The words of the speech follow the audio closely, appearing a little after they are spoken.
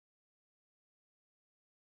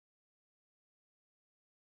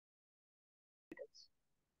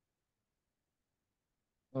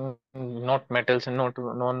Not metals and not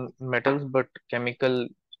non-metals, but chemical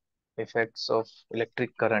effects of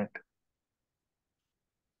electric current.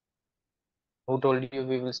 Who told you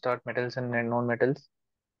we will start metals and non-metals?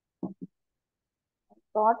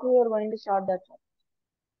 Thought we were going to start that.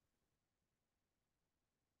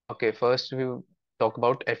 Okay, first we will talk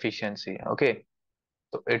about efficiency. Okay,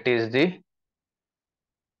 so it is the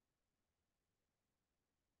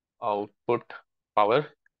output power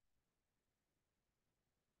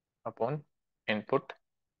upon input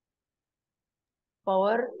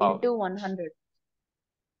Power power. into 100.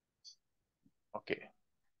 Okay,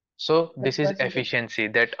 so That's this is percentage. efficiency,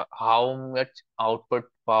 that how much output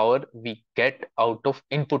power we get out of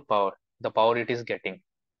input power, the power it is getting.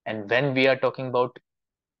 And when we are talking about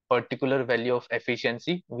particular value of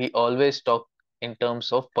efficiency, we always talk in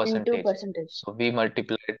terms of Into percentage. percentage. So we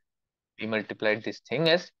multiplied this thing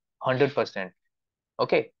as 100%.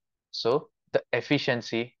 Okay, so the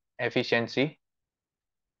efficiency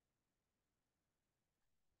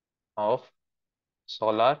of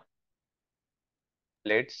solar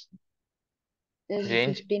plates Is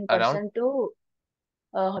range around 15% to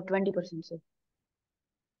 20%, sir.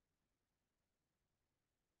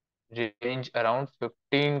 15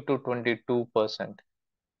 to 22%.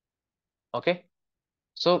 Okay,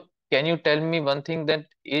 so can you tell me one thing, that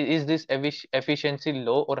is this efficiency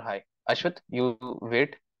low or high? Ashwat, you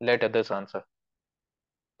wait, let others answer.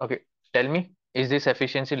 Okay, tell me, is this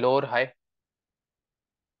efficiency low or high?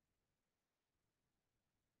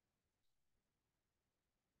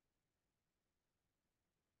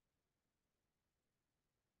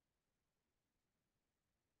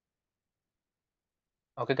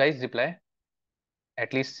 Okay, guys, reply.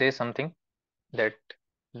 At least say something, that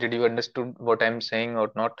did you understood what I'm saying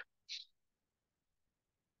or not?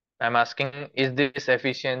 I'm asking, is this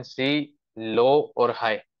efficiency low or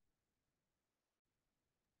high?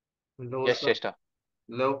 Low, Yes, sir. Sheshta.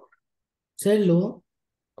 Low. Sir, low.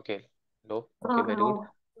 Okay, low. Okay, very good.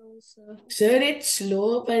 Sir, it's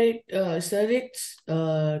low, but it's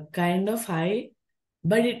kind of high,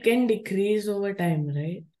 but it can decrease over time,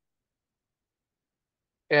 right?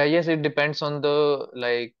 Yes, it depends on the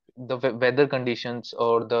weather conditions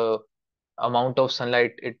or the amount of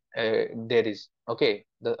sunlight there is. Okay,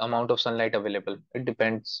 the amount of sunlight available. It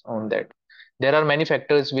depends on that. There are many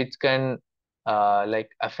factors which can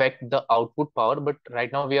affect the output power, but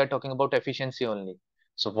right now we are talking about efficiency only.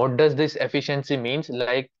 So what does this efficiency means?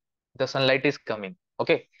 Like the sunlight is coming.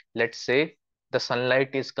 Okay, let's say the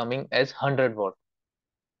sunlight is coming as 100 watt.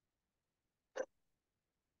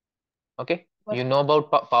 Okay, you know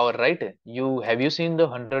about power, right? Have you seen the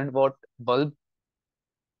 100 watt bulb?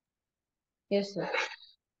 Yes, sir.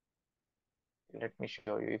 Let me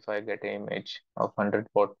show you if I get an image of 100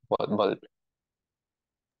 watt bulb.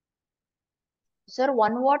 Sir,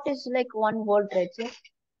 1 watt is like 1 volt, right, sir?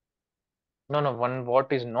 No, 1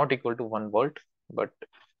 watt is not equal to 1 volt, but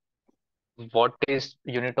watt is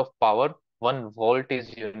unit of power. 1 volt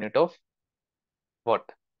is unit of what?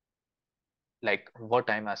 Like what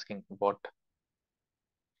I'm asking, what?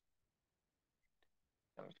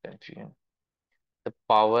 I'm confused. The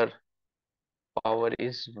power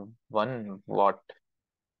is 1 watt.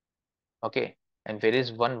 Okay, and where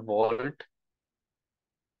is 1 volt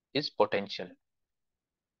is potential.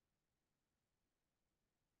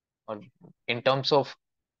 Or in terms of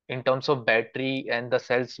battery and the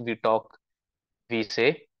cells we talk, we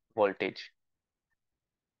say voltage.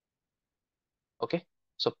 Okay,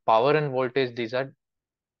 so power and voltage, these are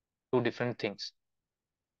two different things.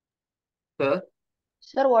 Sir,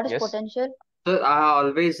 Sir, what is Yes. potential? sir, I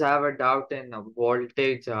always have a doubt in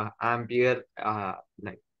voltage, ampere,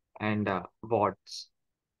 and watts.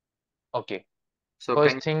 Okay, So can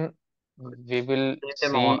first thing we will you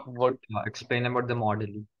see what. explain about the model?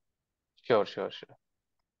 Sure.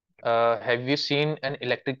 Have you seen an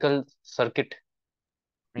electrical circuit?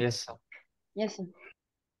 Yes, sir. Yes, sir.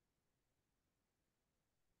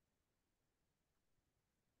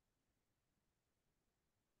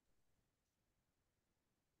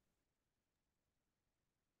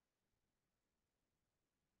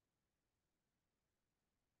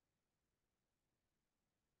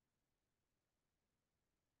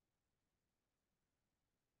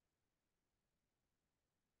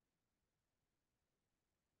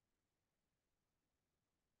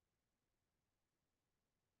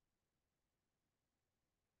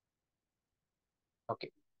 Okay,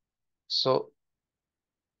 so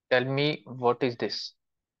tell me, what is this?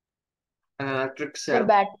 An electric Sir,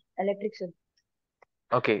 cell. electric cell.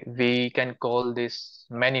 Okay, we can call this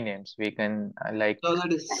many names. We can So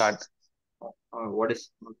that is start what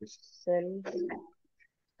is Cell.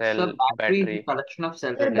 So cell, battery is a battery. collection of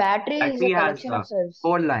cells. Sir, Like battery is a battery has collection of cells.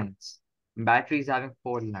 4 lines. Battery is having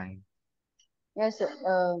 4 lines. Yes,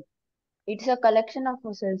 sir. It's a collection of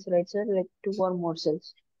cells, right, sir? Like two or more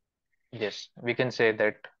cells. Yes, we can say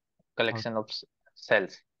that Okay. collection of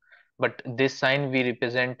cells. But this sign we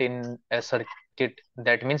represent in a circuit.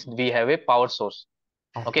 That means we have a power source.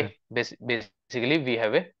 Okay. Okay, basically we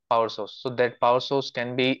have a power source. So that power source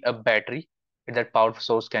can be a battery. That power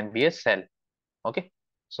source can be a cell. Okay,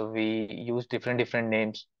 so we use different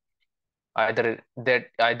names. Either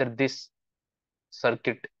this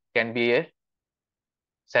circuit can be a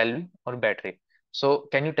cell or battery. So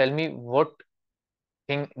can you tell me what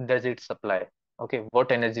thing does it supply? Okay,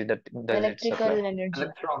 what energy that does it Electrical supply? energy.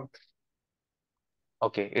 Electron.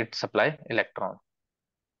 Okay, it supply electron.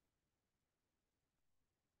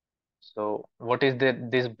 So what is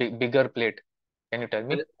this bigger plate? Can you tell It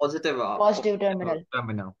me? is positive, Positive terminal.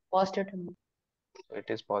 terminal. Positive terminal. So it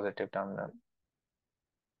is positive terminal.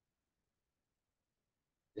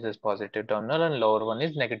 This is positive terminal and lower one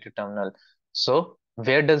is negative terminal. So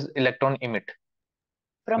where does electron emit?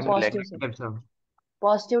 From It is Like positive, sir. negative, sir.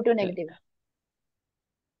 Positive to negative.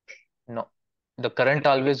 no, the current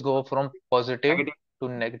always go from positive Negative, to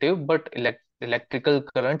negative, but electrical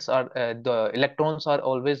currents are the electrons are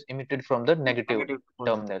always emitted from the negative negative to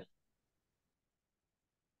positive. terminal.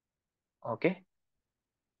 Okay,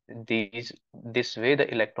 this way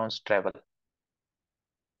the electrons travel.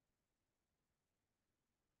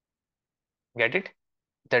 Get it?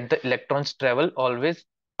 That the electrons travel always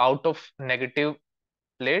out of negative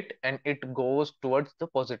plate and it goes towards the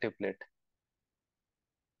positive plate.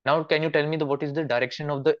 Now, can you tell me what is the direction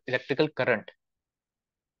of the electrical current?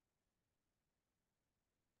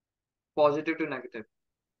 Positive to negative.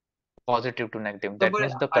 Positive to negative. So, That but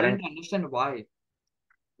means the I didn't current. understand why.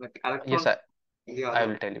 Like Yes, electrons in the I other.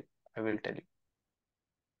 will tell you. I will tell you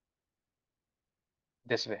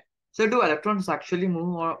this way. So do electrons actually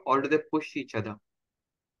move or do they push each other?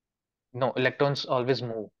 No, electrons always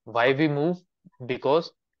move. Why we move?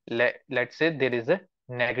 Because let's say there is a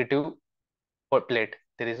negative plate,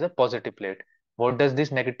 there is a positive plate. What does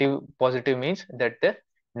this negative positive means? That the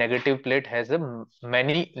negative plate has a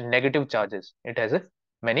many negative charges. It has a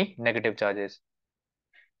many negative charges.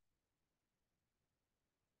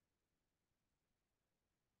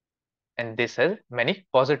 And this has many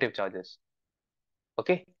positive charges.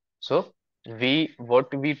 Okay, so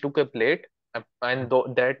what we took a plate and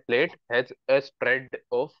that plate has a spread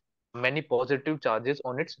of many positive charges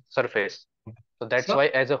on its surface. So that's So, why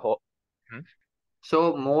as a whole. Hmm,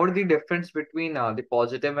 so more the difference between the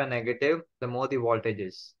positive and negative, the more the voltage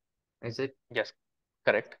is. Is it? yes,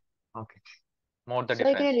 correct. Okay. More the Sir,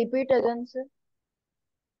 can difference. you repeat again, sir?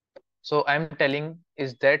 So I'm telling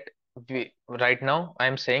is that right now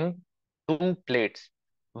I'm saying two plates.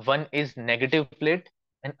 One is negative plate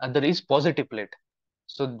and other is positive plate.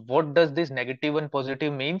 So what does this negative and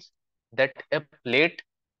positive means? That a plate,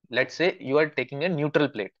 let's say you are taking a neutral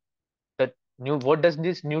plate. The what does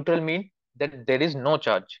this neutral mean? That there is no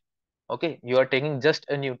charge. Okay, you are taking just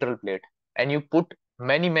a neutral plate and you put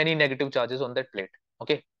many negative charges on that plate.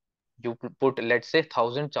 Okay, you put let's say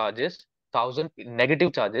 1,000 charges, 1,000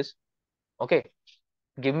 negative charges. Okay,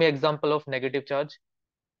 give me example of negative charge.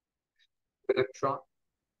 Electron.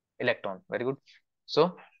 Electron. Very good.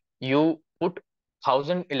 So you put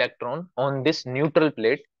 1,000 electron on this neutral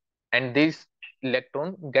plate, and this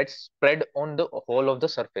electron gets spread on the whole of the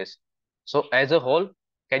surface. So as a whole,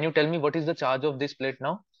 can you tell me what is the charge of this plate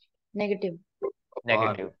now? Negative. Bar.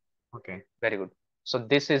 Negative. Okay. Very good. So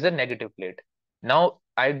this is a negative plate. Now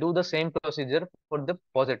I do the same procedure for the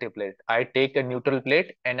positive plate. I take a neutral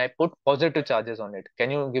plate and I put positive charges on it. Can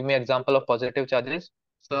you give me example of positive charges?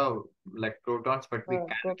 So like protons, but we can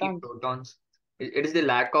keep Protons. protons. It is the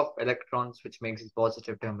lack of electrons which makes it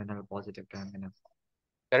positive terminal, positive terminal.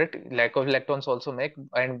 Correct. Lack of electrons also make,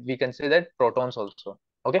 and we can say that protons also.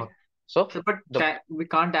 Okay. Okay. So So, but the we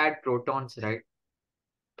can't add protons, right?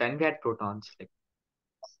 Can we add protons? Like,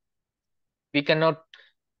 we cannot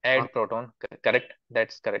add okay, proton. Correct.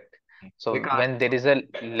 That's correct. we So can't. when there is a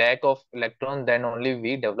lack of electron, then only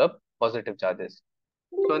we develop positive charges.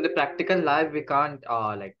 So in the practical life, we can't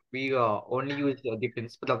like we only use the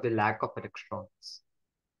principle of the lack of electrons.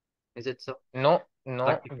 Is it so? No, no,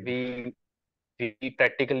 Practically. we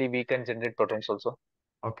practically we can generate protons also.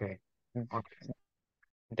 Okay. Okay.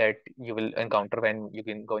 That you will encounter when you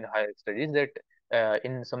can go in higher studies, that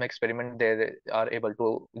in some experiment they are able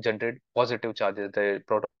to generate positive charges, the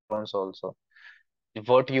protons also.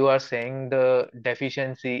 What you are saying, the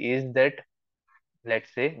deficiency is that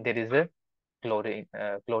let's say there is a chlorine,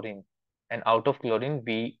 and out of chlorine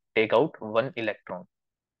we take out one electron.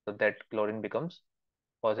 so that chlorine becomes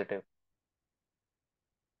positive.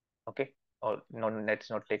 Okay, or no, let's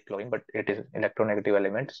not take chlorine, but it is electronegative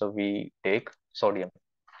element, so we take sodium.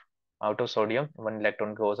 Out of sodium, one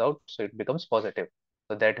electron goes out, so it becomes positive.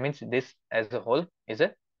 So that means this as a whole is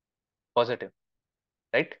a positive,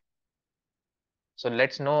 right? So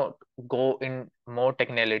let's not go in more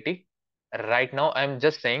technicality. Right now, I'm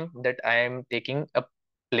just saying that I am taking a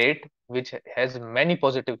plate which has many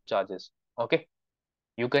positive charges. Okay,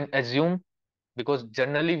 you can assume, because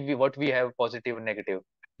generally what we have positive and negative,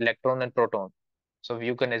 electron and proton. So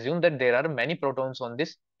you can assume that there are many protons on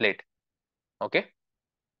this plate. Okay,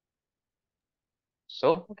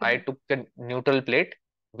 so Okay, I sir. took a neutral plate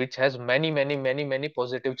which has many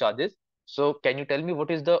positive charges. So can you tell me what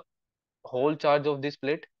is the whole charge of this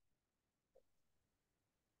plate?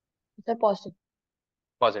 It's a positive.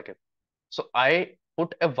 Positive. So I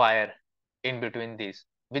put a wire in between these.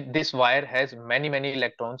 With this wire has many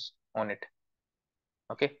electrons on it.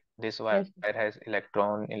 Okay, this wire Yes, sir. has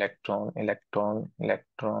electron, Does it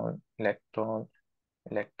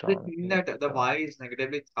mean that the electron. wire is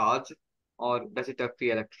negatively charged, or does it have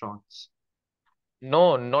free electrons?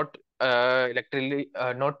 No, not electrically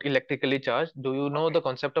charged. Do you know Okay. the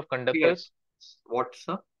concept of Free conductors? electrons. What,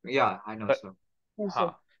 sir? Yeah, I know, Uh, sir. Yes, sir.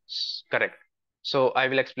 ha, Correct. So I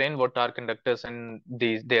will explain what are conductors and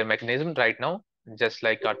their mechanism right now, just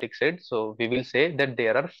like Kartik said. So we will say that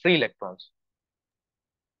there are free electrons.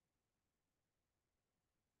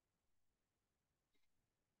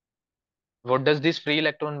 What does this free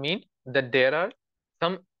electron mean? That there are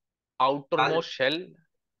some Valence, outermost shell.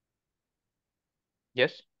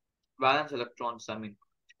 Yes, valence electrons, I mean,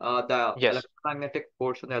 the yes. electromagnetic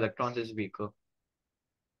force on the electrons is weaker.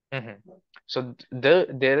 Hmm. So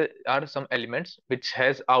there are some elements which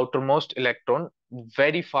has outermost electron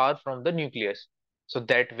very far from the nucleus. So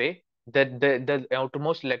that way, the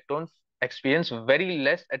outermost electron experience very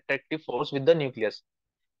less attractive force with the nucleus.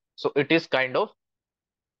 So it is kind of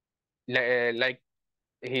like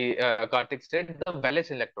Kartik said, the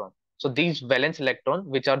valence electron. So these valence electron,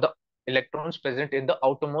 which are the electrons present in the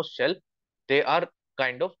outermost shell, they are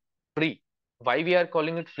kind of free. Why we are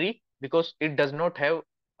calling it free? Because it does not have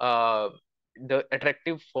uh, the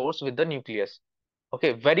attractive force with the nucleus.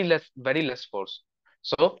 Okay, very less force.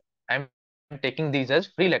 So I'm taking these as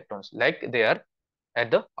free electrons, like they are at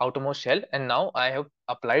the outermost shell, and now I have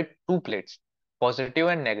applied two plates, positive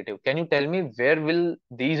and negative. Can you tell me where will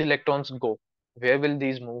these electrons go? Where will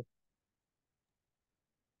these move?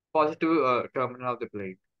 Positive terminal of the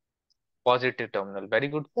plate. Positive terminal. Very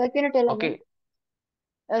good. Sir, can you tell again?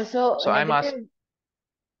 Okay. So So I'm asked.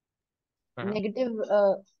 Mhm. negative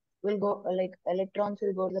will go like electrons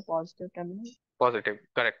will go to the positive terminal. Positive.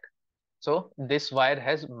 Correct. So this wire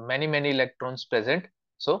has many electrons present.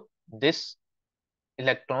 So this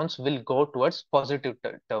electrons will go towards positive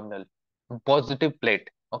terminal, positive plate.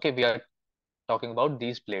 Okay, we are talking about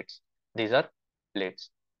these plates. These are plates.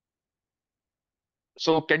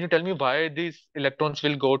 So can you tell me why these electrons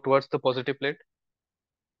will go towards the positive plate?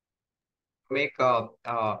 Make a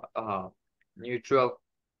neutral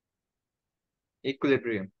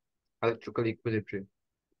equilibrium, electrical equilibrium.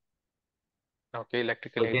 Okay,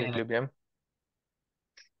 electrical Again, equilibrium.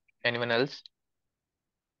 Anyone else?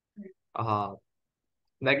 uh,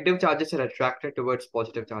 negative charges are attracted towards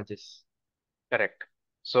positive charges. Correct.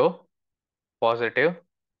 So positive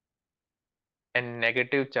and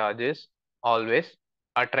negative charges always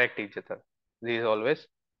attract each other. These always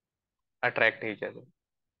attract each other.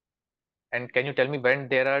 And can you tell me when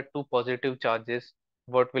there are two positive charges,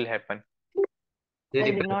 what will happen? They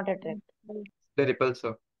They did repel. not attract. They repel,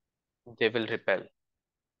 sir. They will repel.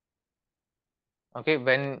 Okay,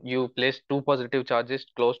 when you place two positive charges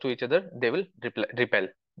close to each other, they will repel.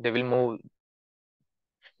 They will move,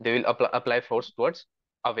 they will apply force towards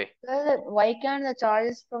away. Sir, why can't the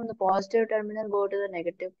charges from the positive terminal go to the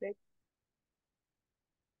negative plate?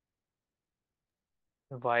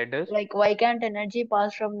 Why does? Like why can't energy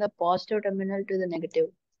pass from the positive terminal to the negative?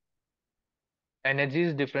 Energy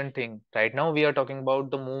is different thing. Right now we are talking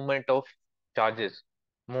about the movement of charges,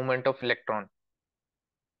 movement of electron.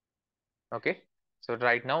 Okay. So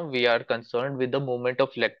right now we are concerned with the movement of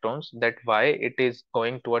electrons, that why it is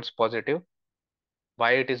going towards positive,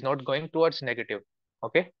 why it is not going towards negative.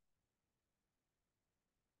 Okay.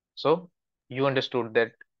 So you understood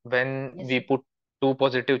that when Yes, we sir. put two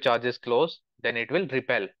positive charges close, then it will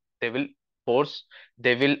repel. They will force,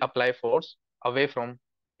 they will apply force away from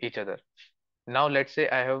each other. Now let's say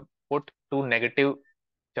I have put two negative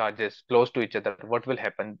charges close to each other. What will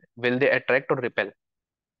happen? Will they attract or repel?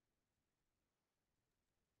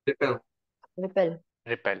 Repel. Repel.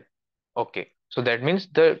 Repel. Okay. So that means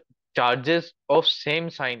the charges of same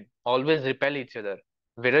sign always repel each other,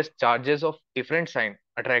 whereas charges of different sign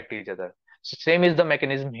attract each other. So same is the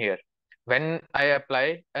mechanism here. When I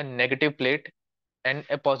apply a negative plate and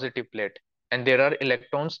a positive plate, and there are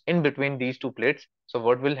electrons in between these two plates, so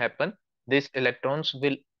what will happen? These electrons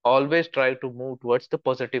will always try to move towards the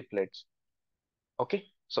positive plates. Okay,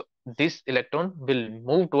 so this electron will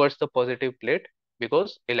move towards the positive plate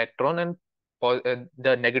because electron and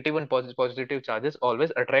the negative and positive charges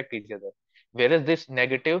always attract each other, whereas this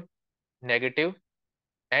negative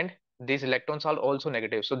and these electrons are also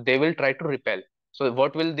negative, so they will try to repel. So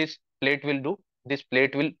what will this plate will do? This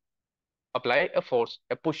plate will apply a force,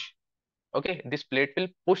 a push. Okay, this plate will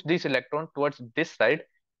push this electron towards this side,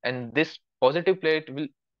 and this positive plate will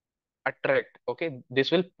attract. Okay,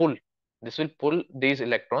 this will pull these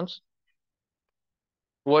electrons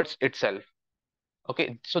towards itself.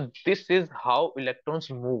 Okay, so this is how electrons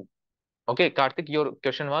move. Okay, Karthik, your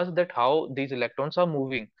question was that how these electrons are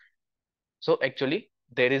moving. So actually,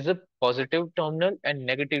 there is a positive terminal and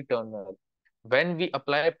negative terminal. When we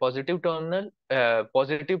apply a positive terminal,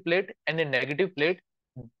 positive plate and a negative plate,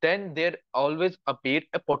 then there always appear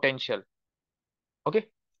a potential. Okay,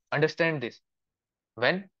 understand this.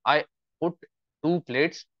 When I put two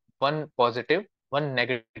plates, one positive, one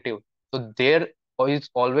negative, so there is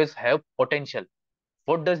always have potential.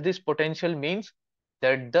 What does this potential means?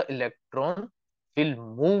 That the electron will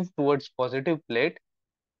move towards positive plate.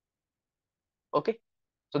 Okay,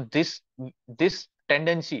 so this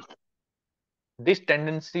tendency,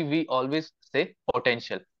 we always say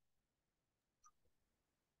potential.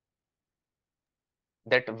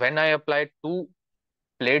 That when I apply two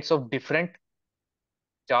plates of different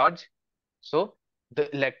charge, so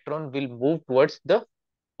the electron will move towards the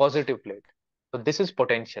positive plate. So this is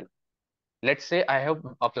potential. Let's say I have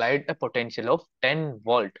applied a potential of 10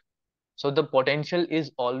 volt. So the potential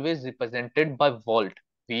is always represented by volt,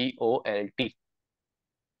 V-O-L-T.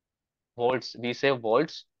 Volts, we say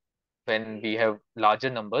volts when we have larger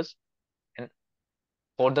numbers, and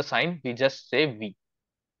for the sign, we just say V.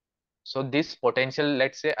 So this potential,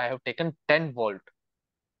 let's say I have taken 10 volt,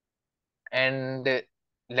 and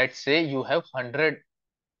let's say you have 100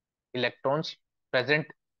 electrons present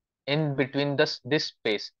in between this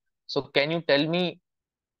space. So can you tell me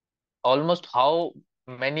almost how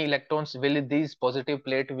many electrons will these positive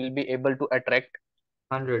plate will be able to attract?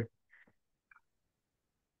 100.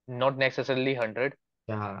 Not necessarily 100.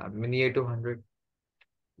 Yeah, near to 100.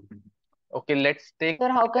 Okay, let's take Sir,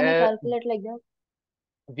 how can you calculate like that?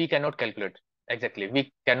 we cannot calculate exactly.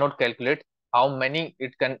 We cannot calculate how many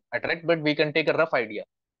it can attract, but we can take a rough idea.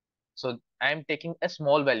 So I am taking a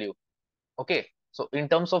small value. Okay, so in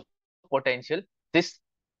terms of potential, this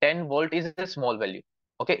 10 volt is a small value.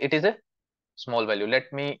 Okay, it is a small value.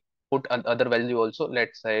 Let me put another value also.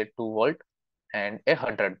 Let's say 2 volt and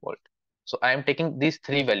 100 volt. So I am taking these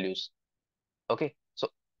three values. Okay, so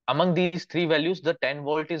among these three values, the 10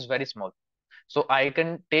 volt is very small. So I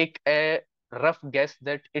can take a rough guess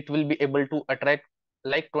that it will be able to attract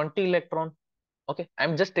like 20 electron. Okay,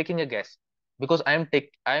 I'm just taking a guess because I'm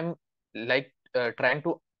like trying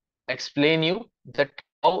to explain you that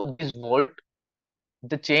how this volt,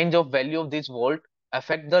 the change of value of this volt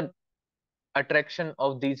affect the attraction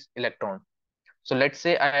of these electron. So let's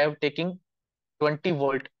say I have taking 20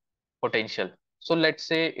 volt potential. So let's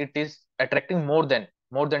say it is attracting more than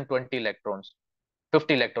 20 electrons,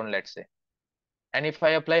 50 electron, let's say. And if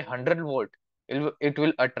I apply 100 volt, it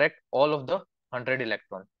will attract all of the 100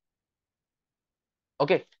 electron.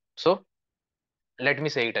 Okay, so let me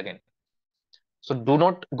say it again. So do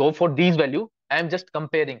not go for these value. I am just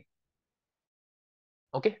comparing.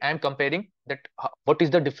 Okay, I am comparing that what is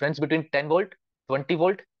the difference between 10 volt, 20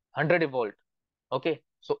 volt, 100 volt. Okay,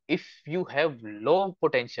 so if you have low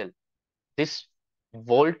potential, this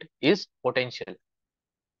volt is potential.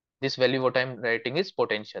 This value what I'm writing is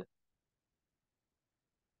potential.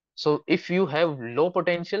 So if you have low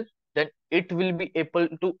potential, then it will be able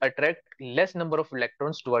to attract less number of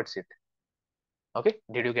electrons towards it. Okay,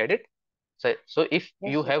 did you get it? So if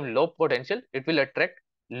Yes, you sir. have low potential, it will attract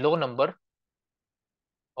low number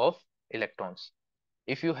of electrons.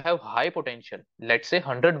 If you have high potential, let's say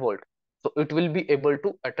 100 volt, so it will be able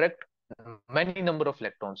to attract many number of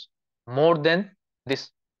electrons, more than this,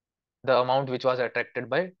 the amount which was attracted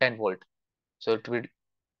by 10 volt. So it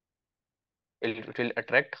will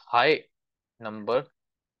attract high number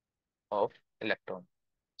of electron.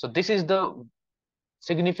 So this is the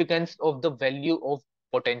significance of the value of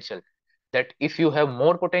potential, that if you have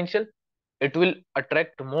more potential, it will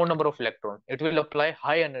attract more number of electrons. It will apply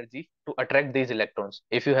high energy to attract these electrons.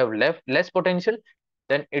 If you have less potential,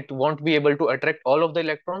 then it won't be able to attract all of the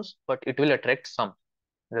electrons, but it will attract some,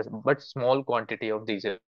 but small quantity of these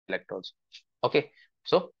electrons. Okay,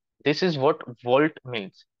 so this is what volt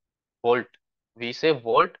means. Volt. We say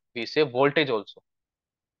volt, we say voltage also.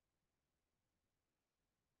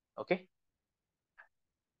 Okay,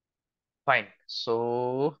 fine.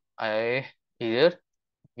 So I here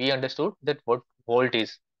we understood that what volt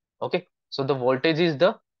is. Okay, so the voltage is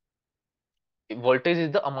the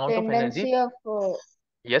amount of energy. Tendency of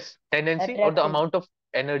Yes, tendency or the attracting. amount of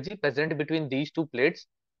energy present between these two plates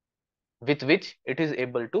with which it is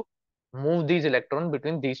able to move these electrons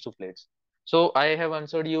between these two plates. So I have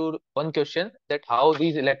answered you one question, that how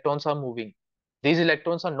these electrons are moving. These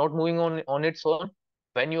electrons are not moving on its own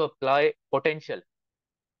when you apply potential.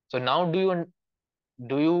 So now do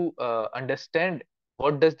you understand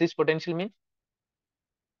what does this potential mean?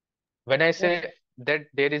 When I Yes, say that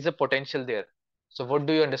there is a potential there, so what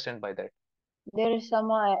do you understand by that? there is some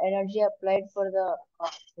energy applied for the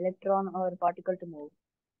electron or particle to move.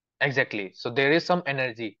 Exactly. So there is some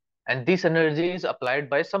energy, and this energy is applied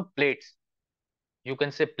by some plates. You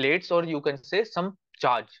can say plates, or you can say some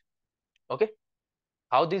charge. Okay.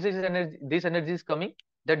 How this energy is coming,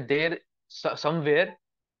 that there somewhere,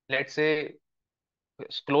 let's say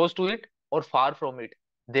close to it or far from it,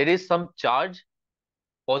 there is some charge,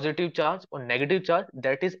 positive charge or negative charge,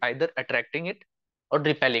 that is either attracting it or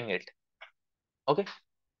repelling it. Okay,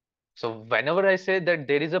 so whenever I say that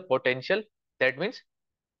there is a potential, that means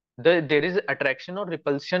there is attraction or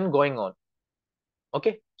repulsion going on.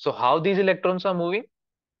 Okay, so how these electrons are moving?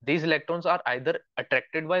 These electrons are either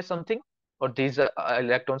attracted by something, or these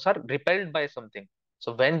electrons are repelled by something.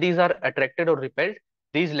 So when these are attracted or repelled,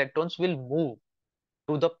 these electrons will move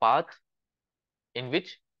to the path in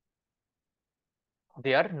which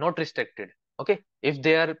they are not restricted. Okay, if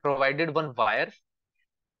they are provided one wire,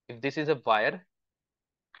 if this is a wire,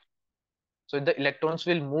 so the electrons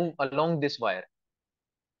will move along this wire.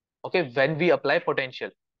 Okay, when we apply potential,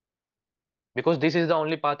 because this is the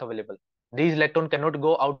only path available, these electron cannot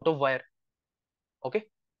go out of wire. Okay,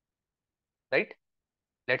 right?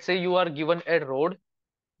 Let's say you are given a road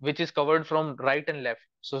which is covered from right and left,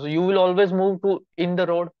 so you will always move to in the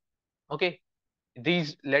road. Okay,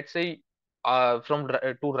 these, let's say,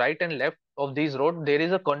 to right and left of these road, there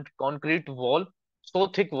is a concrete wall, so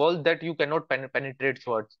thick wall that you cannot penetrate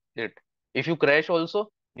towards it. If you crash also,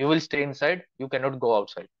 you will stay inside, you cannot go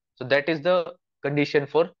outside. So that is the condition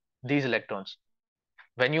for these electrons.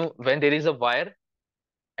 When there is a wire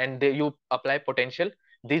and you apply potential,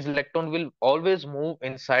 these electron will always move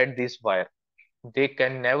inside this wire. They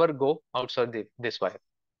can never go outside this wire.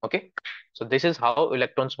 Okay, so this is how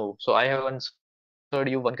electrons move. So I have answered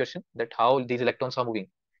you one question, that how these electrons are moving.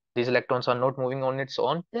 These electrons are not moving on its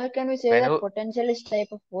own. There can we say Whenever that potential is type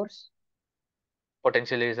of force?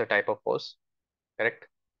 potential is a type of force, correct?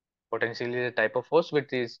 Potential is a type of force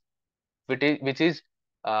which is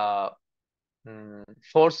uh,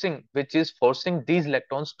 forcing these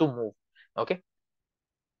electrons to move. Okay,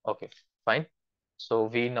 okay, fine. So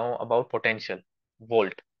we know about potential.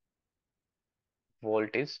 Volt.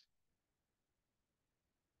 Volt is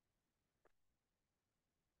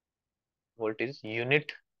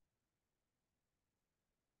unit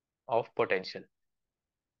of potential.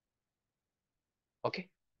 Okay,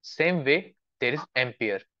 same way there is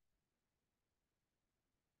ampere.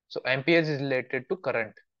 So ampere is related to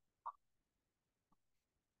current.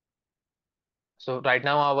 So right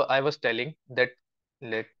now I was telling that,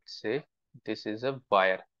 let's say this is a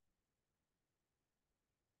wire,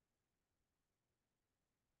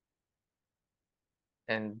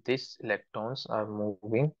 and these electrons are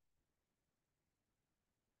moving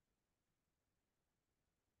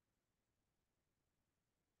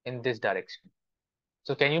in this direction.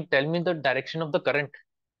 So can you tell me the direction of the current?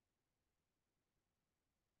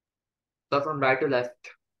 So from right to left.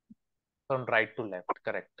 From right to left,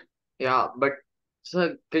 correct? Yeah, but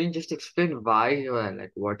so can you just explain why you are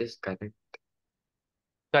like what is current?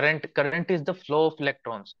 Current is the flow of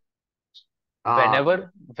electrons. Ah,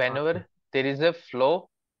 Whenever okay. there is a flow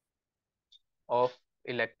of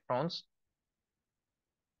electrons,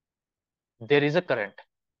 there is a current.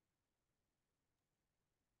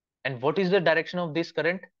 And what is the direction of this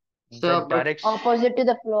current? The So, but direction, Opposite to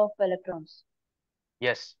the flow of electrons.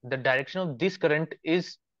 yes, the direction of this current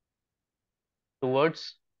is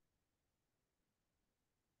towards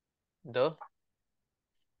the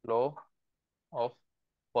flow of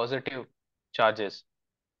positive charges,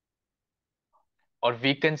 or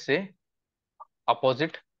we can say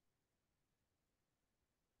opposite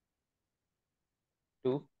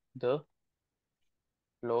to the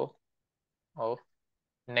flow of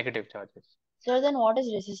negative charges. Sir, then what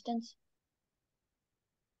is resistance?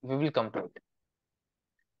 We will come to it.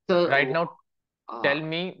 So, Right now, tell uh,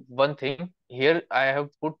 me one thing. Here I have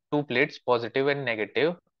put two plates, positive and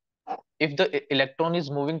negative. If the electron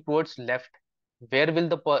is moving towards left, where will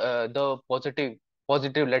the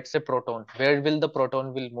positive, let's say proton, where will the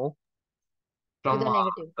proton will move? To the from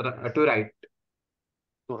negative. to right.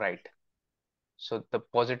 To right. So the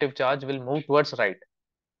positive charge will move towards right.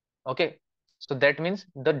 Okay. So that means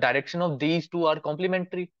the direction of these two are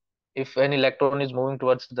complementary. If an electron is moving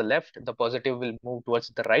towards the left, the positive will move towards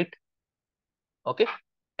the right. Okay.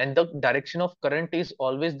 And the direction of current is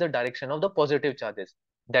always the direction of the positive charges.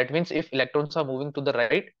 That means if electrons are moving to the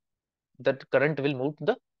right, the current will move to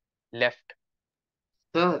the left.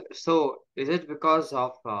 So is it because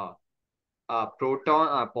of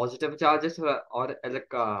proton positive charges or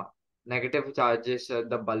like negative charges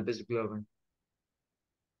the bulb is glowing?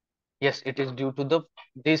 Yes, it is due to the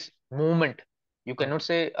this movement. You cannot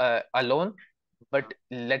Okay. say alone, but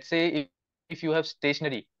let's say if you have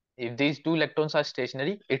stationary, if these two electrons are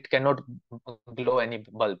stationary, it cannot glow any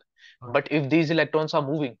bulb. Okay. But if these electrons are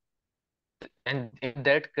moving, and in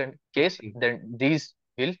that I case, see. then these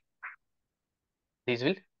will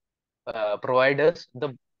provide us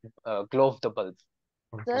the glow of the bulb.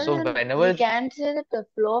 Okay. Sir, So then we whenever, can't say that the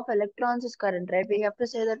flow of electrons is current, right? We have to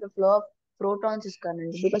say that the flow of protons is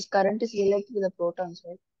current because current is related to the protons,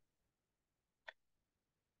 right?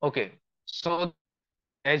 okay, so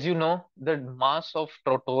as you know, the mass of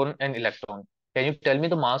proton and electron. Can you tell me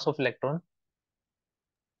the mass of electron?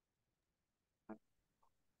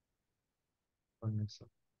 Yes,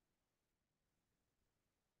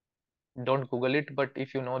 Don't Google it, but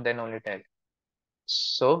if you know, then only tell.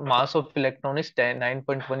 So mass of electron is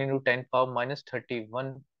 9.1 into 10 power minus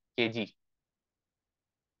 31 kg.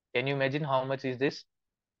 Can you imagine how much is this?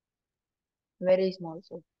 Very small,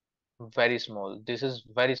 sir. Very small. This is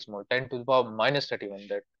very small. 10 to the power minus 31.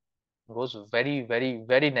 That goes very, very,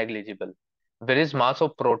 very negligible. Where is mass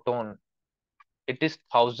of proton? It is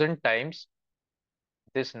 1000 times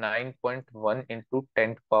this 9.1 into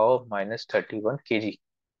 10 power minus 31 kg.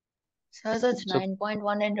 Sir, that's So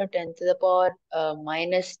 9.1 into 10 to the power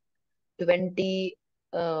minus 20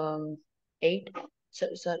 8.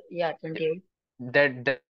 Sir, yeah, 28.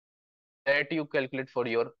 that you calculate for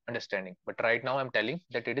your understanding. But right now I'm telling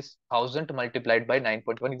that it is 1000 multiplied by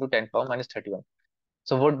 9.1 into 10 power minus 31.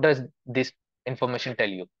 So what does this information tell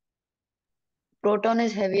you? Proton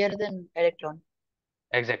is heavier than electron.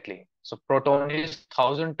 Exactly. So proton is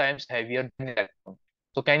 1000 times heavier than electron.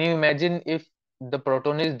 So can you imagine if the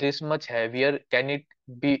proton is this much heavier, can it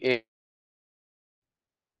be able to move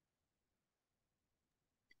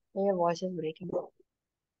so freely? Your voice is breaking.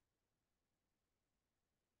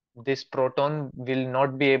 This proton will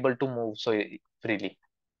not be able to move so freely.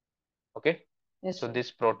 Okay. Yes, So sir.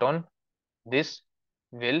 this proton, this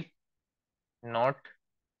will not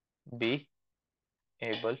be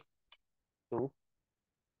able to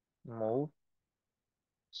move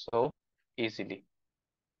so easily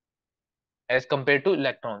as compared to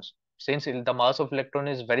electrons. Since the mass of electron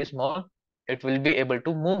is very small, it will be able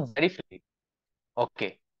to move very freely.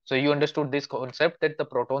 Okay. So you understood this concept that the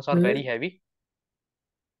protons are Sir, very heavy.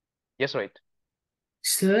 Yes, right.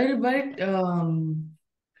 sir, but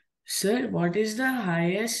sir, what is the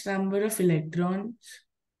highest number of electrons?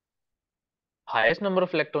 Highest number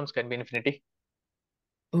of electrons can be infinity.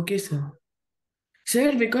 Okay, sir.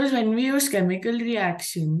 Sir, because when we use chemical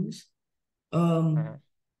reactions, um, Mhm.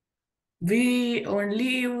 we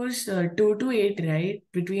only use 2 to 8, right?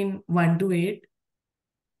 Between 1 to 8.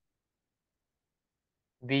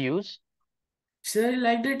 We use Sir,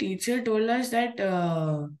 like the teacher told us that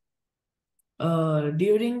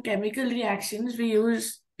during chemical reactions, we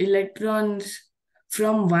use electrons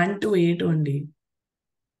from 1 to 8 only.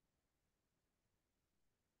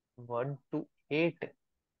 1 to 8.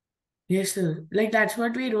 Yes, sir. Like that's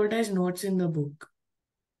what we wrote as notes in the book.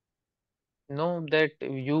 No, that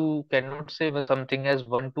you cannot say when something has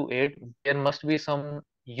 1 to 8. There must be some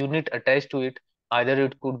unit attached to it. Either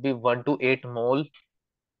it could be 1 to 8 mole,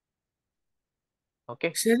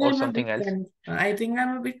 okay, Sir, or something else. I think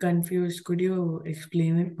I'm a bit confused. Could you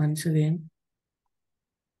explain it once again?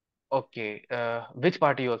 Okay, which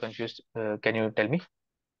part you are confused? Can you tell me?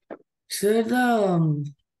 Sir, when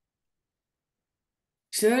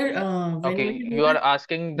we Okay, do you are the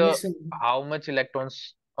asking the yes, sir. how much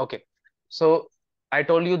electrons. Okay, so I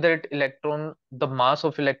told you that the mass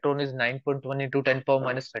of electron is 9.1 into 10 power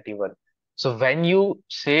minus 31. So when you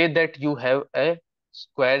say that you have a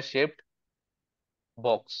square shaped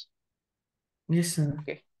box, Yes, sir.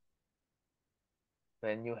 okay,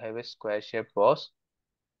 when you have a square shaped box,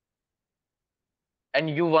 and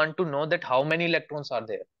you want to know that how many electrons are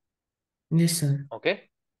there. Yes, sir. Okay,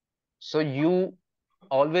 so you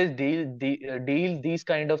always deal these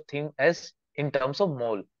kind of thing as in terms of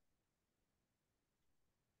mole.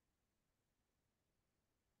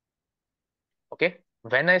 Okay,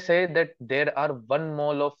 when I say that there are 1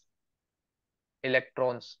 mole of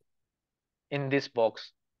electrons in this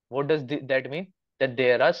box, what does that mean? That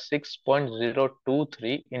there are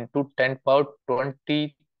 6.023 into 10 power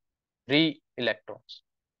 23 electrons.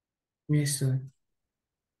 Yes, sir.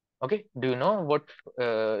 Okay, do you know what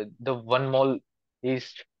the 1 mole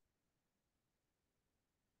is?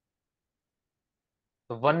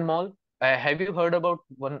 The 1 mole, have you heard about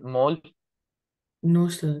 1 mole? No,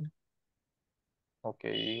 sir.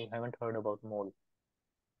 Okay, you haven't heard about mole.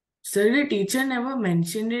 Sir, the teacher never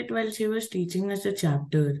mentioned it while she was teaching us a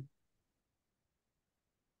chapter.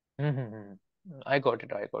 Mm-hmm. I got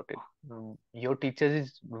it. I got it. Your teacher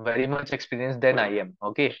is very much experienced than I am.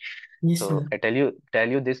 Okay, Yes, so sir. I tell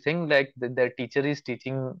you this thing, like the teacher is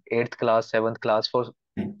teaching 8th class, 7th class for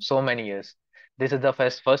so many years. This is the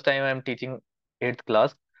first time I'm teaching 8th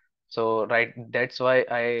class. So right, that's why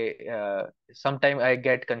sometimes I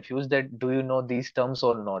get confused that do you know these terms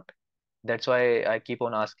or not. That's why I keep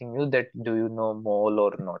on asking you that do you know mole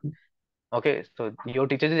or not. Okay, so your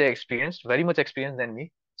teacher is experienced, very much experienced than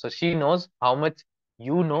me. So she knows how much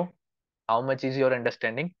you know, how much is your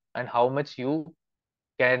understanding, and how much you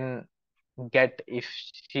can get if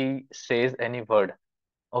she says any word.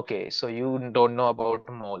 Okay, so you don't know about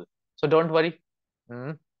mole. So don't worry.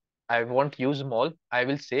 Hmm, I won't use mole.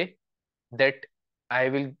 That I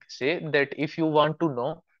will say that if you want to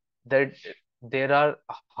know that there are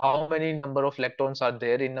how many number of electrons are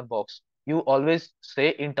there in a box, you always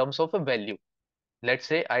say in terms of a value. Let's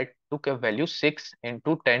say I took a value 6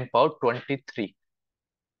 into 10 power 23.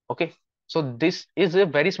 Okay, so this is a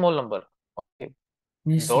very small number. Okay,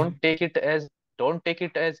 Yes, sir. don't take it as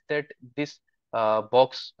that this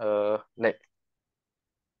box like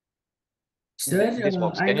Sir, this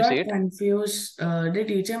box. I Can you see got it? confused. The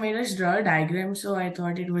teacher made us draw a diagram, so I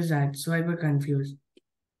thought it was that. So I got confused.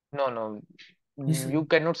 No, no. Yes, sir. You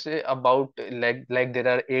cannot say about like there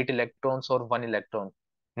are 8 electrons or 1 electron.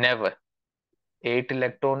 Never. 8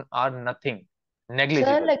 electron are nothing. Sir,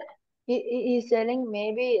 Negligible. like he's telling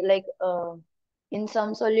maybe like in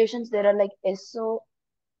some solutions there are like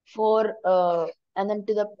SO4 and then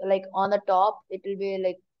to the like on the top it will be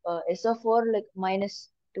like SO4 like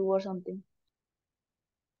 -2 or something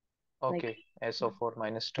like Okay. SO4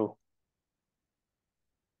 -2.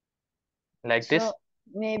 Like so this?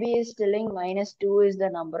 maybe he's telling -2 is the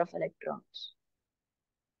number of electrons.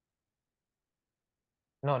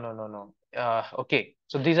 No, no, no, no. Okay.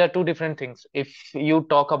 So these are two different things. If you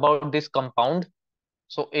talk about this compound,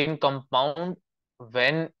 so in compound,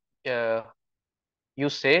 when uh, you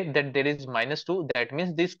say that there is -2, that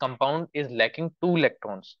means this compound is lacking 2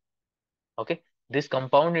 electrons. Okay. This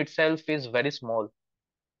compound itself is very small.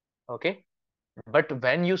 Okay. But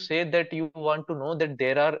when you say that you want to know that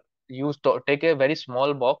there are, take a very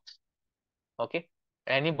small box. Okay,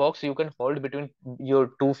 any box you can hold between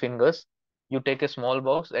your 2 fingers. You take a small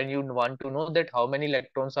box and you want to know that how many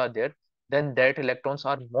electrons are there, then that electrons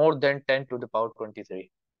are more than 10 to the power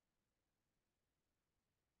 23.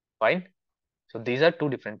 Fine. So these are two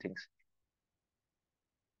different things.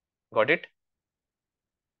 Got it?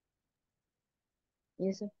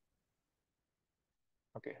 Yes, sir.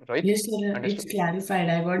 Okay, Rohit, Yes, sir. It's understood? clarified.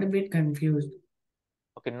 I got a bit confused.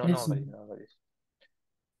 Okay, no, Yes, no sir. worries, no worries.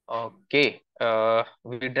 Okay,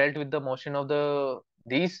 we dealt with the motion of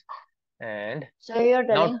these, and So you're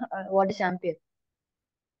telling now, what is ampere?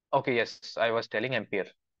 okay, yes, I was telling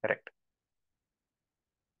ampere, correct.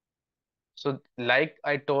 So like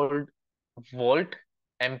I told, volt,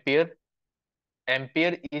 ampere,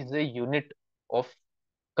 ampere is a unit of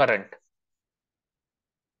current.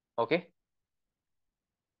 Okay,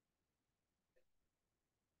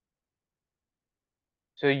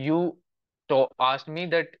 so you asked me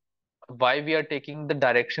that why we are taking the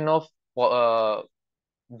direction of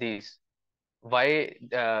these, why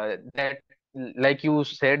that, like you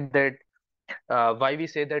said that why we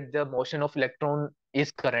say that the motion of electron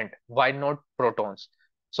is current, why not protons?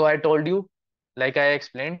 So I told you, like I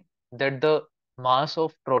explained, that the mass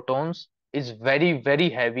of protons is very very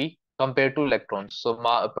heavy compared to electrons. So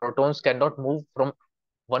protons cannot move from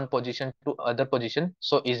one position to other position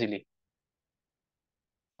so easily.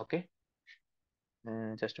 Okay.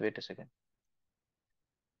 Just wait a second.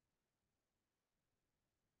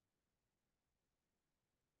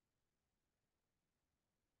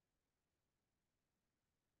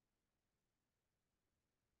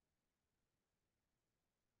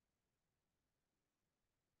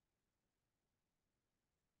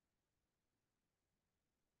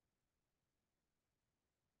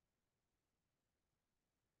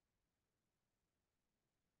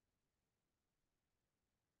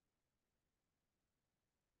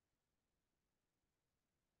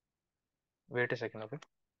 Wait a second, okay?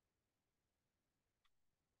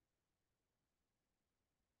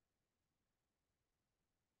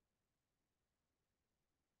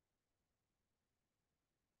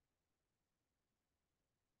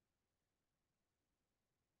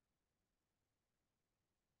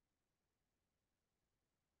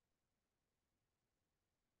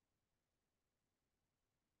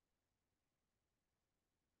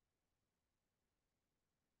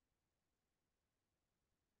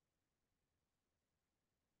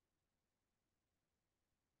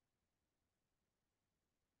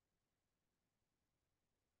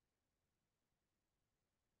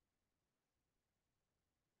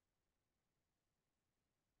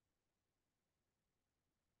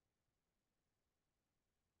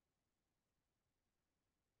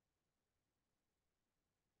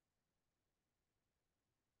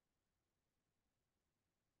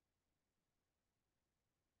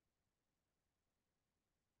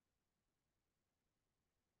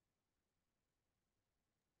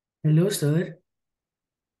 Hello, sir.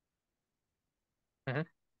 Mm-hmm.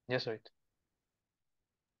 Yes, right.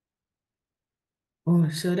 Oh,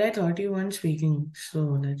 sir, I thought you weren't speaking,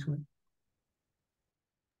 so that's what.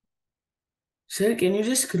 Sir, can you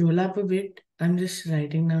just scroll up a bit? I'm just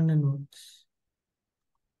writing down the notes.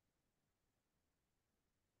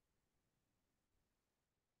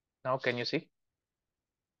 Now can you see?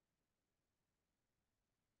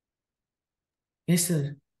 Yes,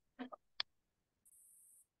 sir.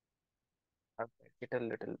 I'll make it a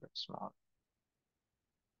little bit small.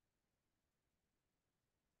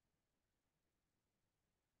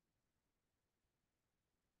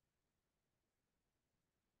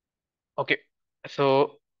 Okay,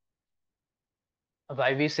 so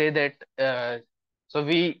why we say that so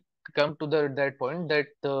we come to that point that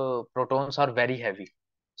the protons are very heavy,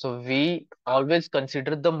 so we always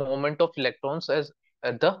consider the movement of electrons as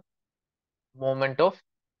the moment of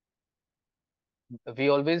we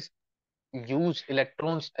always use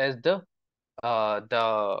electrons as the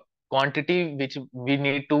quantity which we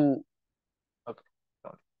need to okay,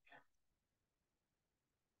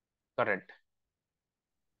 correct,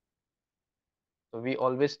 so we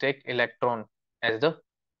always take electron as the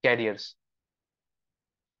carriers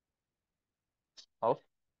of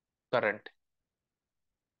current.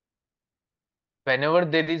 Whenever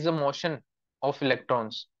there is a motion of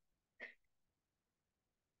electrons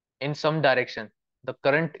in some direction, the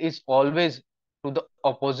current is always to the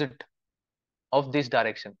opposite of this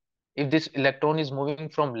direction. If this electron is moving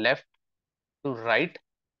from left to right,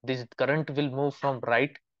 this current will move from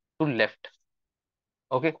right to left.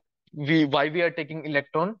 Okay, why we are taking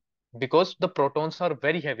electron? Because the protons are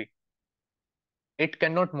very heavy, it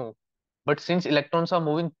cannot move. But since electrons are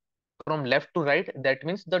moving from left to right, that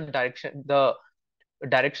means the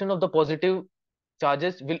direction of the positive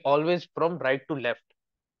charges will always from right to left.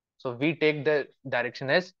 So we take the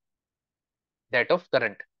direction as that of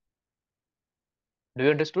current. Do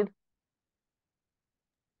you understood?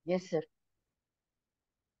 Yes, sir.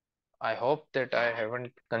 I hope that I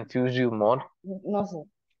haven't confused you more. No, sir.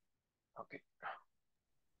 Okay.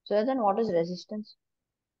 So then what is resistance?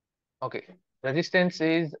 Okay. Resistance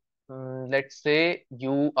is, let's say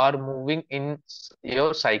you are moving in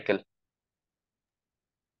your cycle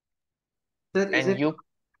Sir, is and it? you,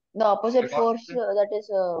 The I opposite got force it. that is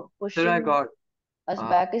Sir, I pushing got. us Uh,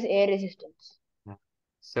 back is air resistance.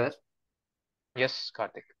 sir, yes,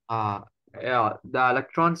 Karthik. uh, yeah, the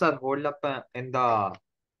electrons are holed up in the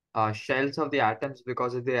shells of the atoms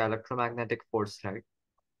because of the electromagnetic force, right?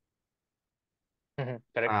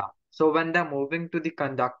 Correct. So when they're moving to the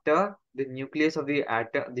conductor, the nucleus of the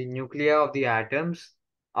atom, the nuclei of the atoms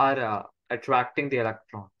are attracting the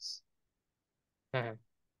electrons. Mhm.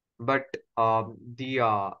 But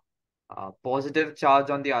the positive charge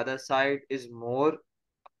on the other side is more,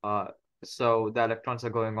 uh, so the electrons are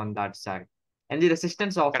going on that side. And the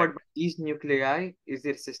resistance offered Correct. by these nuclei is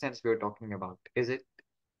the resistance we're talking about, is it?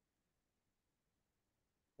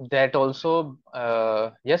 That also,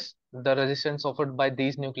 yes, the resistance offered by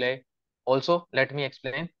these nuclei. Also, let me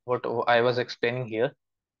explain what I was explaining here.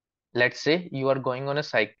 Let's say you are going on a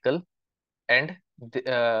cycle and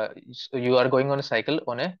you are going on a cycle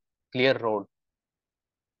on a clear road.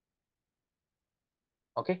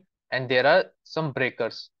 Okay, and there are some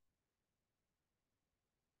breakers,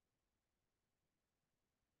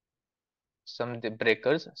 some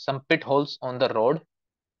pit holes on the road.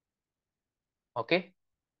 Okay,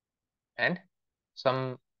 and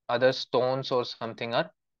some other stones or something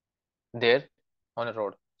are there on a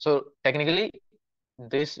road. So technically,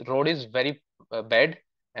 this road is very bad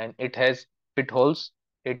and it has pit holes,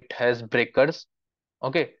 it has breakers.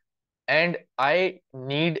 Okay, and I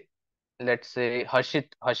need let's say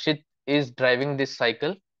Harshit is driving this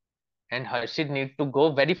cycle and Harshit need to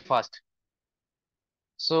go very fast.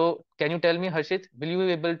 So can you tell me, Harshit, will you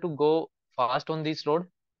be able to go fast on this road?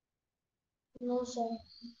 No, sir,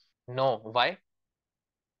 No. Why?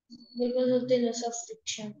 because of the loss of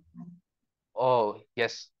friction. Oh,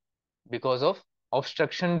 yes, because of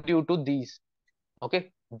obstruction due to these.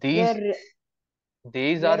 Okay, Where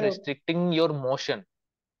these are where restricting your motion.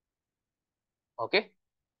 Okay,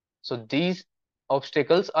 so these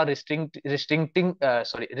obstacles are restricting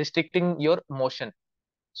your motion.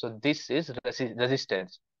 So this is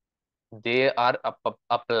resistance. They are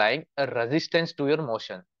applying a resistance to your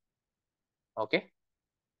motion. Okay,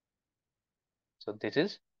 so this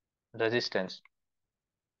is resistance,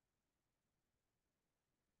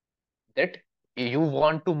 that you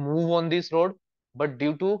want to move on this road, but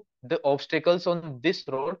due to the obstacles on this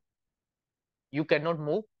road, you cannot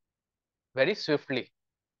move very swiftly.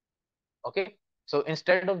 Okay, so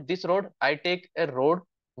instead of this road, I take a road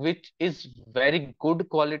which is very good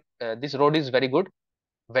quality. This road is very good.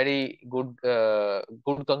 Good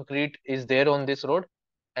concrete is there on this road,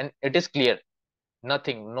 and it is clear.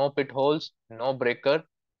 Nothing, no pit holes, no breaker,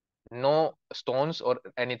 no stones or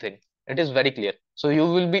anything. It is very clear. So you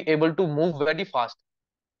will be able to move very fast.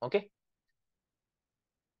 Okay,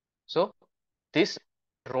 so this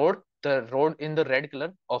the road in the red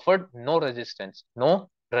color offered no resistance.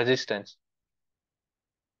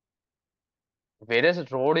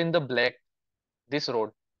 Whereas road in the black, this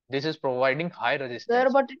road, this is providing high sir,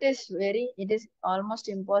 resistance. but it is almost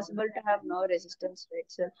impossible to have no resistance, right,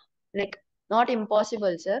 sir? Like not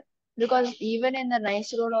impossible, sir, because even in the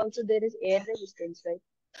nice road also there is air resistance, right?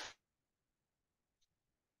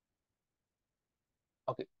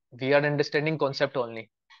 Okay, we are understanding concept only.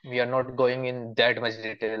 We are not going in that much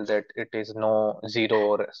detail that it is no zero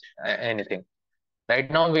or anything. Right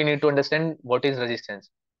now, we need to understand what is resistance.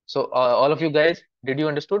 So, all of you guys, did you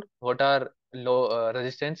understood what are low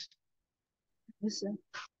resistance? Yes, sir.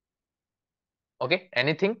 Okay,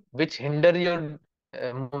 anything which hinder your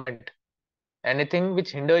movement, anything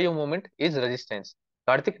which hinder your movement is resistance.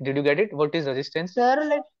 Karthik, did you get it? What is resistance? Sir,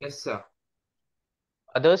 like Yes, sir.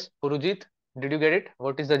 Others, Purujit, did you get it?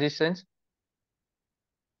 What is resistance?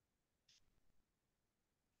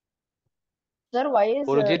 sir, why is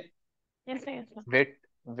Purujit, Yes, sir, yes, sir.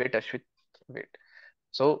 wait, Ashwit, wait.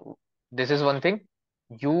 So this is one thing.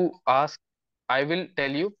 You ask, I will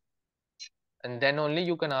tell you, and then only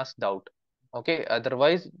you can ask doubt. Okay,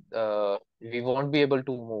 otherwise, we won't be able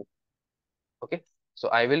to move. Okay, so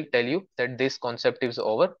I will tell you that this concept is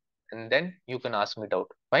over, and then you can ask me doubt.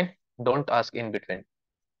 Fine, don't ask in between.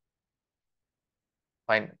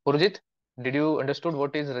 Fine. Purujit, did you understood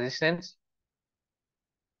what is resistance?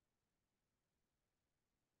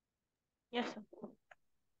 Yes, sir.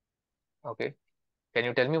 Okay, can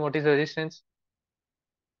you tell me what is resistance?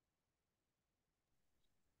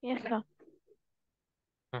 Yes, sir.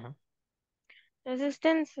 Mhm.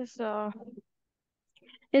 Resistance is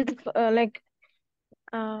like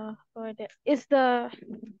is the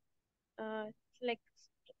like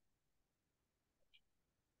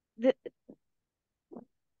the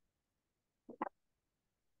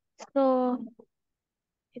so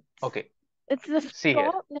it's Okay, it's the see here.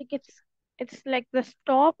 stop, like it's like the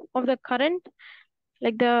stop of the current,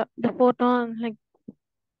 like the photon, like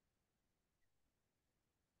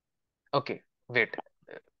Okay, wait.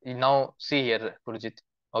 Now see here, Purjit.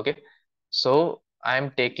 Okay, so I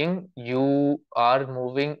am taking you are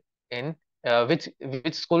moving in which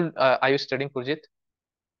school are you studying, Purjit?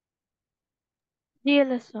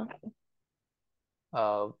 GLS, sir.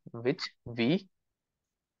 Which V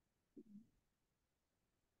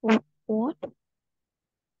What?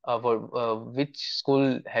 which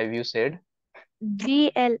school have you said?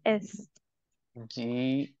 GLS.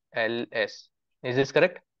 GLS. Is this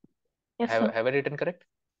correct? Yes, sir. Have I written correct?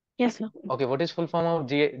 Yes, sir. Okay, what is full form of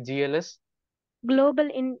GLS? Global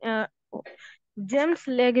in GEMS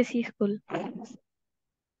Legacy School.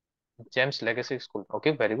 James Legacy School.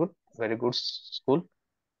 Okay, very good school.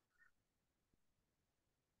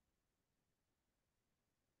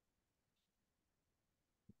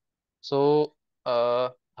 So,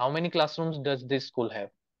 how many classrooms does this school have?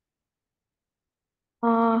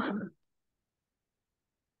 Uh,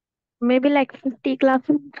 Maybe like 50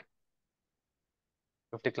 classes.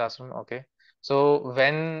 50 classroom. Okay. So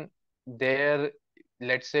when there,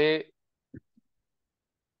 let's say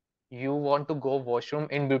you want to go washroom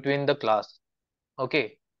in between the class,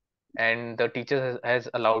 okay, and the teacher has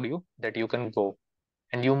allowed you that you can go,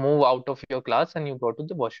 and you move out of your class and you go to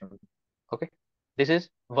the washroom. Okay. This is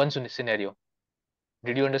one scenario.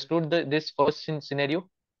 Did you understood this first scenario?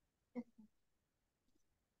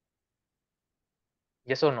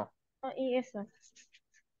 Yes or no? Yes, sir.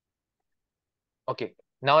 Okay.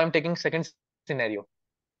 Now I'm taking second scenario.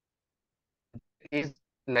 Is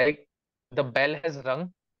like the bell has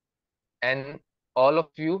rung and all of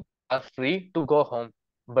you are free to go home,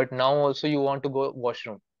 but now also you want to go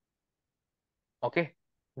washroom. Okay.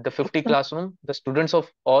 The 50 Sir. classroom, the students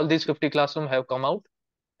of all these 50 classroom have come out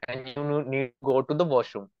and you need to go to the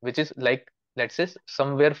washroom, which is like, let's say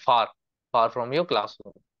somewhere far from your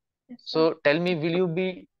classroom. Yes, sir. So tell me, will you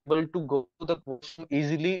be able to go to the washroom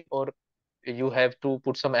easily, or you have to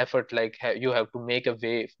put some effort, like you have to make a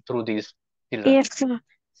way through these children? Yes, sir.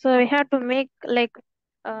 So we have to make like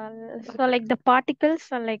so like the particles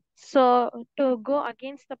are like so to go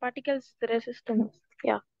against the particles the resistance.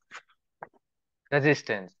 Yeah.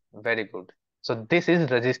 Resistance, very good. So this is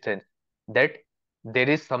resistance, that there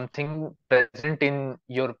is something present in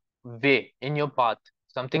your way, in your path.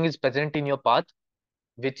 Something is present in your path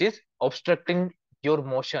which is obstructing your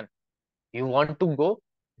motion. You want to go,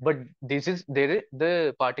 but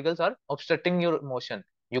the particles are obstructing your motion.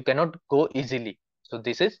 You cannot go easily. So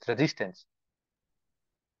this is resistance.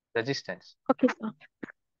 Resistance. Okay, sir.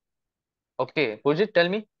 Okay, Pujit, tell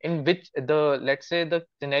me in which let's say the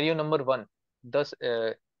scenario number one, does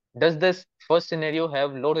this first scenario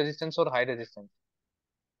have low resistance or high resistance?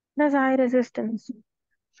 There's high resistance.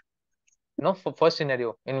 No, for first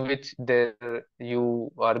scenario in which there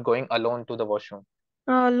you are going alone to the washroom.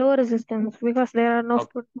 Low resistance because there are no Okay,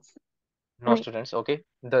 students. no students. Okay.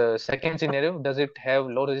 The second scenario, does it have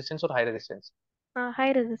low resistance or high resistance?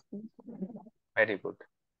 High resistance. Very good.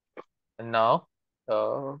 Now,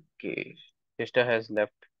 okay, sister has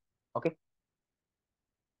left. Okay,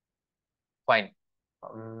 fine.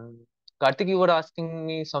 Um, Karthik, you were asking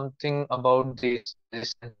me something about this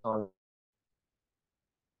resistance only.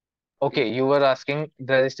 Okay, you were asking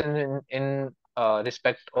the resistance in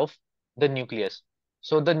respect of the nucleus.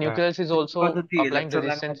 So the Yeah. nucleus is Because also of the applying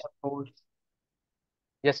resistance. electromagnetic force.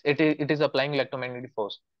 Yes, it is applying electromagnetic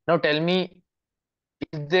force. Now tell me,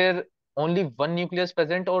 is there only one nucleus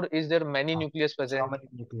present, or is there many nucleus So present many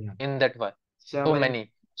nuclei. in that one? So So many.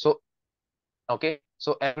 many. So okay,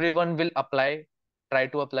 so everyone will try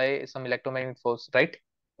to apply some electromagnetic force, right?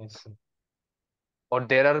 Yes, sir. Or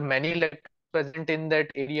there are many electrons present in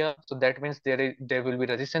that area, so that means there will be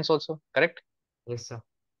resistance also, correct? Yes, sir.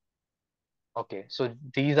 Okay, so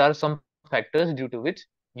these are some factors due to which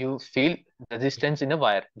you feel resistance in a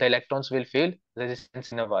wire. The electrons will feel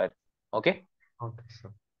resistance in a wire. Okay, Okay,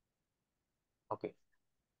 sir. okay.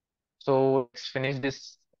 So let's finish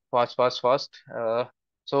this fast.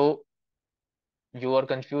 So you are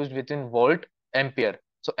confused between volt, ampere.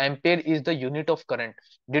 So ampere is the unit of current.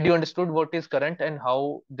 Did you understood what is current and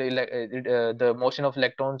how the motion of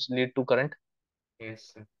electrons lead to current?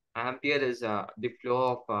 Yes, sir. Ampere is the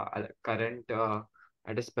flow of current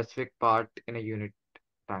at a specific part in a unit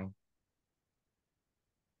time.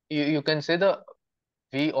 You can say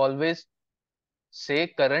we always say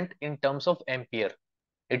current in terms of ampere.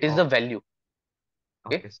 It is Oh, the value.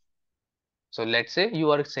 Okay. okay, sir. So let's say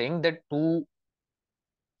you are saying that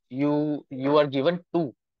you are given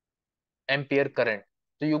 2 ampere current.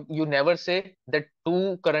 So you never say that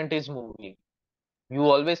 2 current is moving. You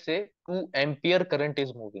always say 2 ampere current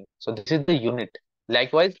is moving. So this is the unit.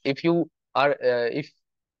 Likewise, if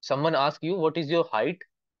someone asks you what is your height,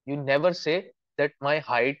 you never say that my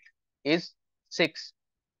height is 6.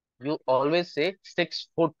 You always say 6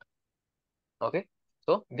 foot. Okay.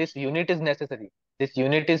 So this unit is necessary. This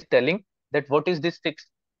unit is telling that what is this 6?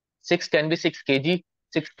 6 can be 6 kg,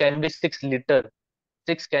 6 can be 6 liter,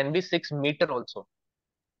 6 can be 6 meter also.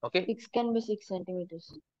 Okay. 6 can be 6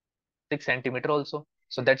 centimeters. 6 centimeter also.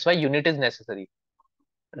 So that's why unit is necessary.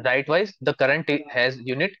 Rightwise, the current has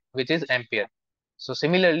unit which is ampere. So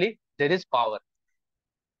similarly, there is power.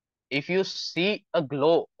 If you see a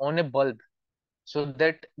glow on a bulb, so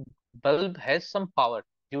that bulb has some power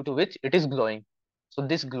due to which it is glowing. So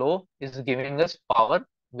this glow is giving us power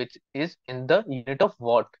which is in the unit of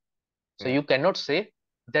watt. So Yeah. you cannot say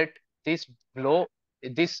that this glow,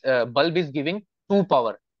 this bulb is giving 2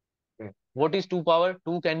 power. Yeah. What is 2 power?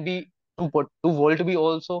 2 can be 2 volt be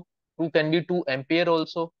also, 2 can be 2 ampere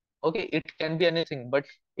also. Okay, it can be anything. But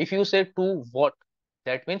if you say 2 watt,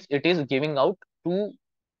 that means it is giving out 2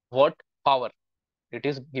 watt power. It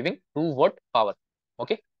is giving 2 watt power.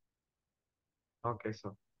 Okay, Okay,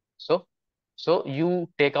 sir. so you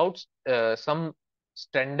take out some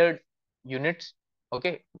standard units.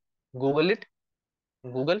 Okay, Google it.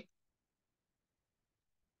 Google,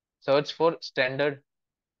 search for standard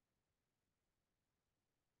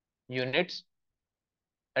units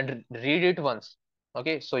and read it once.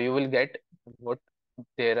 Okay, so you will get what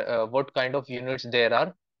what kind of units there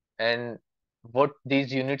are, and what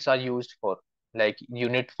these units are used for. Like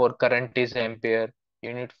unit for current is ampere,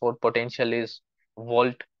 unit for potential is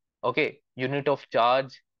volt, okay, unit of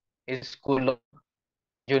charge is coulomb,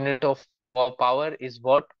 unit of power is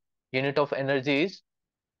watt, unit of energy is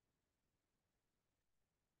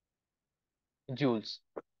joules,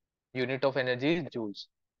 unit of energy is joules,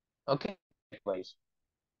 okay, likewise.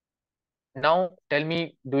 Now tell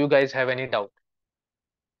me, do you guys have any doubt?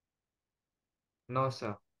 No,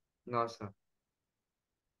 sir. No, sir.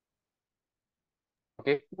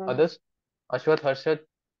 Okay, No. others? Ashwath, Harshad,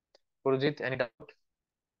 Purjit, any doubt?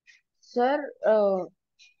 Sir,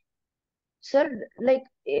 sir, like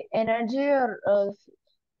energy or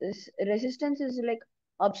resistance is like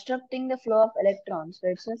obstructing the flow of electrons,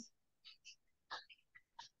 right, sir?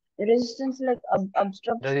 Resistance like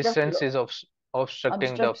obstructs the flow, Resistance is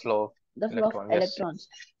obstructing the obstructs flow of the flow of electron. Yes, electrons.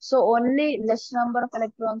 So only less number of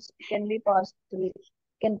electrons can pass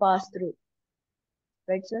through,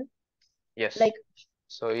 right, sir? yes. Like,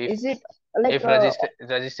 So is it like if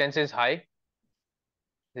resistance is high,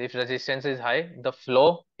 if resistance is high, the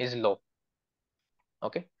flow is low.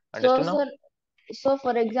 Okay, so, understood now? sir? So,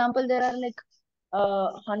 for example, there are like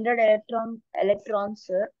 100 electrons,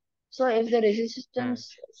 sir. So, if the Hmm.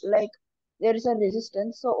 resistance like there is a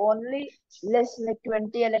resistance, so only less like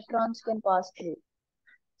 20 electrons can pass through.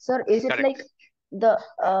 Sir, is it Correct. like the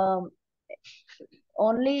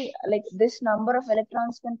only like this number of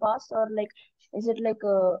electrons can pass, or like is it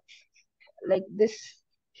like this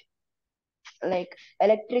like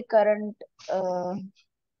electric current?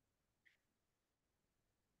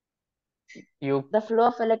 You The flow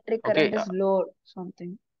of electric current okay? is low,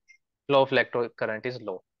 something. Flow of electric current is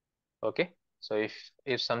low. Okay. So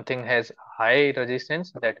if something has high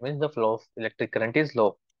resistance, that means the flow of electric current is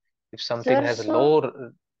low. If something Sir, has so low,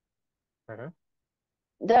 Mhm.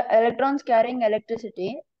 the electrons carrying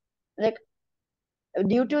electricity, like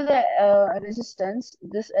due to the resistance,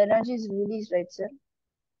 this energy is released, right, sir?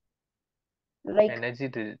 Like,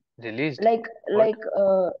 Energy released. like, What? like,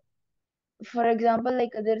 for example,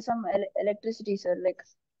 like there's some electricity, sir. Like,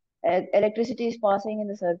 electricity is passing in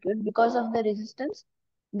the circuit because of the resistance.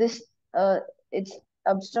 This, it's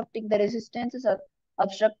obstructing the resistance is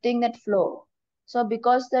obstructing that flow. So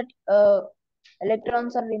because that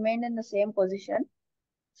electrons are remained in the same position.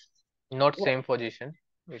 Not same position.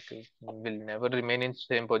 Will never remain in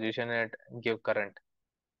same position and give current.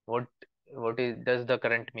 What does the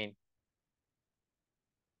current mean?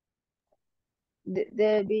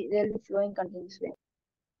 They'll be flowing continuously.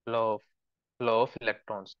 Flow of flow of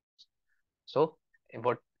electrons. So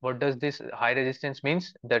what does this high resistance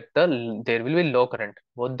means? That there will be low current.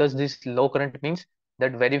 What does this low current means?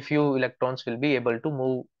 That very few electrons will be able to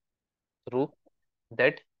move through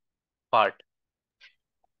that part.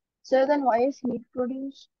 So then why is heat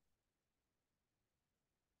produced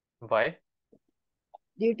Why?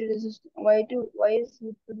 due to resistance? Why is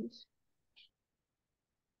heat produced?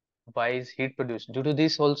 Why is heat produced? Due to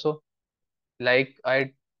this also. Like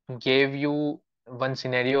I gave you one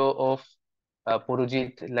scenario of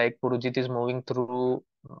Purujit, like Purujit is moving through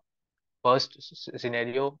first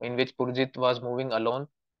scenario in which Purujit was moving alone,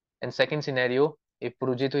 and second scenario if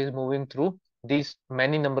Purujit is moving through these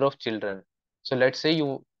many number of children. So let's say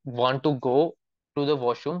you want to go to the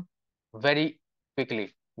washroom very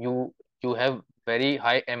quickly. You have very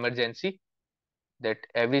high emergency that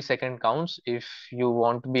every second counts. If you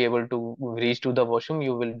want to be able to reach to the washroom,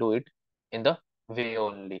 you will do it in the way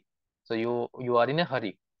only. So you are in a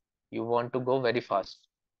hurry. You want to go very fast.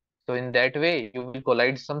 So in that way, you will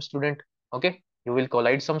collide some student. Okay, you will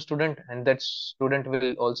collide some student, and that student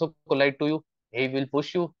will also collide to you. He will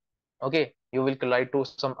push you. Okay, you will collide to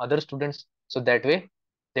some other students. So that way,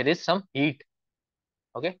 there is some heat.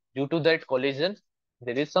 Okay, due to that collision,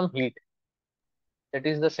 there is some heat. That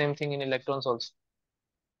is the same thing in electrons also.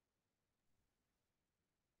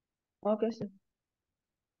 Okay, sir.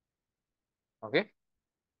 Okay,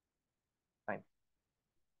 fine.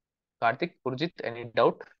 Karthik, Purjit, any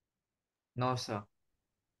doubt? No, sir.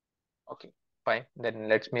 Okay, fine. Then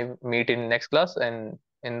let's meet in next class, and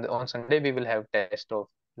on Sunday we will have test of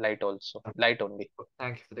light also. Light only.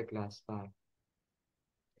 Thank you for the class. Bye.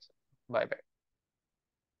 Bye bye.